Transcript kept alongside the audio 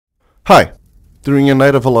Hi! During a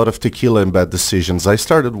night of a lot of tequila and bad decisions, I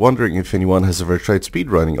started wondering if anyone has ever tried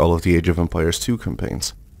speedrunning all of the Age of Empires 2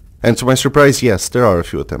 campaigns. And to my surprise, yes, there are a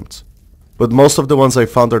few attempts. But most of the ones I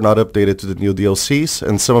found are not updated to the new DLCs,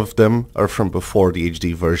 and some of them are from before the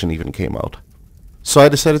HD version even came out. So I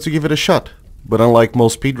decided to give it a shot, but unlike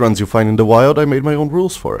most speedruns you find in the wild, I made my own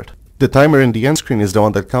rules for it. The timer in the end screen is the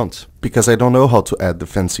one that counts, because I don't know how to add the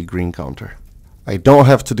fancy green counter. I don't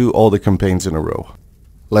have to do all the campaigns in a row.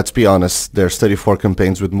 Let's be honest, there's 34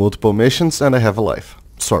 campaigns with multiple missions and I have a life.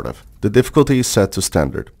 Sort of. The difficulty is set to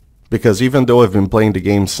standard. Because even though I've been playing the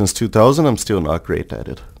game since 2000, I'm still not great at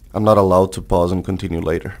it. I'm not allowed to pause and continue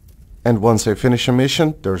later. And once I finish a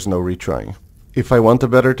mission, there's no retrying. If I want a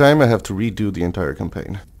better time, I have to redo the entire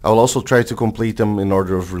campaign. I'll also try to complete them in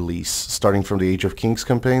order of release, starting from the Age of Kings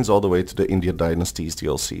campaigns all the way to the Indian Dynasties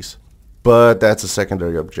DLCs. But that's a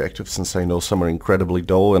secondary objective since I know some are incredibly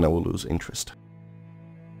dull and I will lose interest.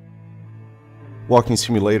 Walking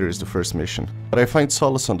Simulator is the first mission, but I find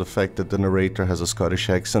solace on the fact that the narrator has a Scottish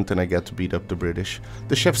accent and I get to beat up the British.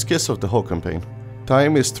 The chef's kiss of the whole campaign.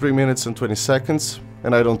 Time is 3 minutes and 20 seconds,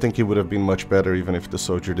 and I don't think it would have been much better even if the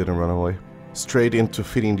soldier didn't run away. Straight into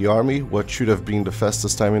feeding the army, what should have been the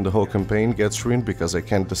fastest time in the whole campaign gets ruined because I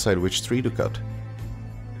can't decide which tree to cut.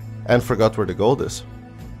 And forgot where the gold is.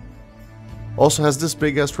 Also, has this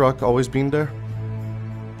big ass rock always been there?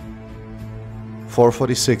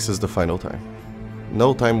 4:46 is the final time.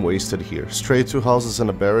 No time wasted here. Straight 2 houses and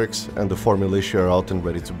a barracks, and the 4 militia are out and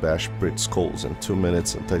ready to bash Brit skulls in 2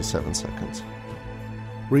 minutes and 37 seconds.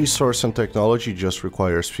 Resource and technology just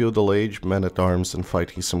requires feudal age, men-at-arms, and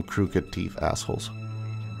fighting some crooked thief assholes.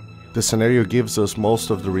 The scenario gives us most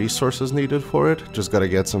of the resources needed for it, just gotta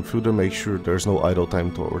get some food and make sure there's no idle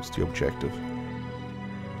time towards the objective.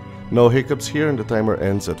 No hiccups here, and the timer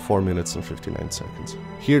ends at 4 minutes and 59 seconds.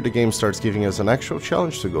 Here the game starts giving us an actual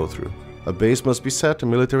challenge to go through. A base must be set, a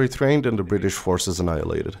military trained, and the British forces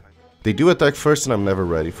annihilated. They do attack first and I'm never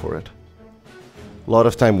ready for it. A lot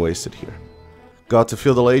of time wasted here. Got to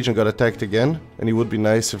feudal age and got attacked again, and it would be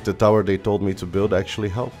nice if the tower they told me to build actually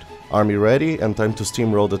helped. Army ready, and time to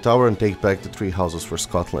steamroll the tower and take back the 3 houses for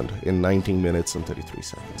Scotland in 19 minutes and 33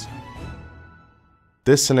 seconds.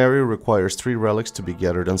 This scenario requires 3 relics to be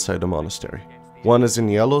gathered inside the monastery. One is in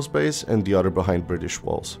Yellow's base and the other behind British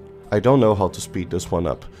walls. I don't know how to speed this one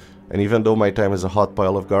up, and even though my time is a hot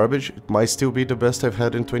pile of garbage, it might still be the best I've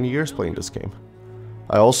had in 20 years playing this game.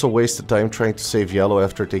 I also wasted time trying to save Yellow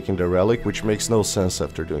after taking the relic, which makes no sense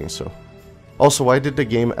after doing so. Also, why did the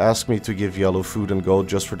game ask me to give Yellow food and gold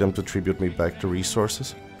just for them to tribute me back to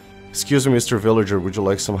resources? Excuse me, Mr. Villager, would you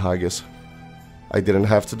like some haggis? I didn't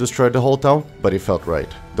have to destroy the whole town, but it felt right.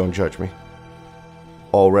 Don't judge me.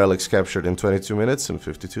 All relics captured in 22 minutes and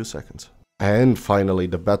 52 seconds. And finally,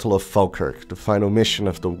 the Battle of Falkirk, the final mission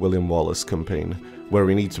of the William Wallace campaign, where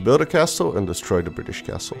we need to build a castle and destroy the British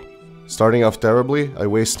castle. Starting off terribly, I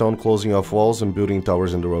waste stone closing off walls and building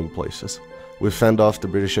towers in the wrong places. We fend off the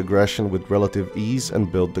British aggression with relative ease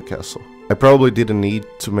and build the castle. I probably didn't need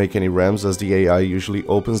to make any rams as the AI usually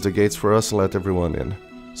opens the gates for us and let everyone in.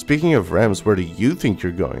 Speaking of rams, where do you think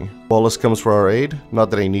you're going? Wallace comes for our aid, not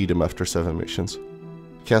that I need him after 7 missions.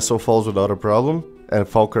 Castle falls without a problem, and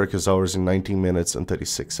Falkirk is ours in 19 minutes and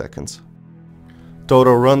 36 seconds.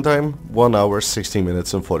 Total runtime, 1 hour, 16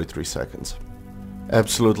 minutes and 43 seconds.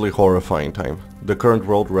 Absolutely horrifying time. The current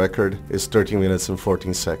world record is 13 minutes and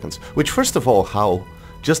 14 seconds. Which, first of all, how?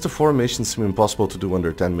 Just the 4 missions seem impossible to do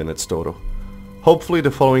under 10 minutes total. Hopefully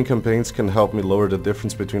the following campaigns can help me lower the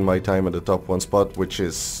difference between my time and the top 1 spot, which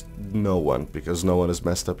is no one, because no one is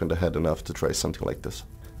messed up in the head enough to try something like this.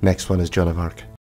 Next one is Joan of Arc.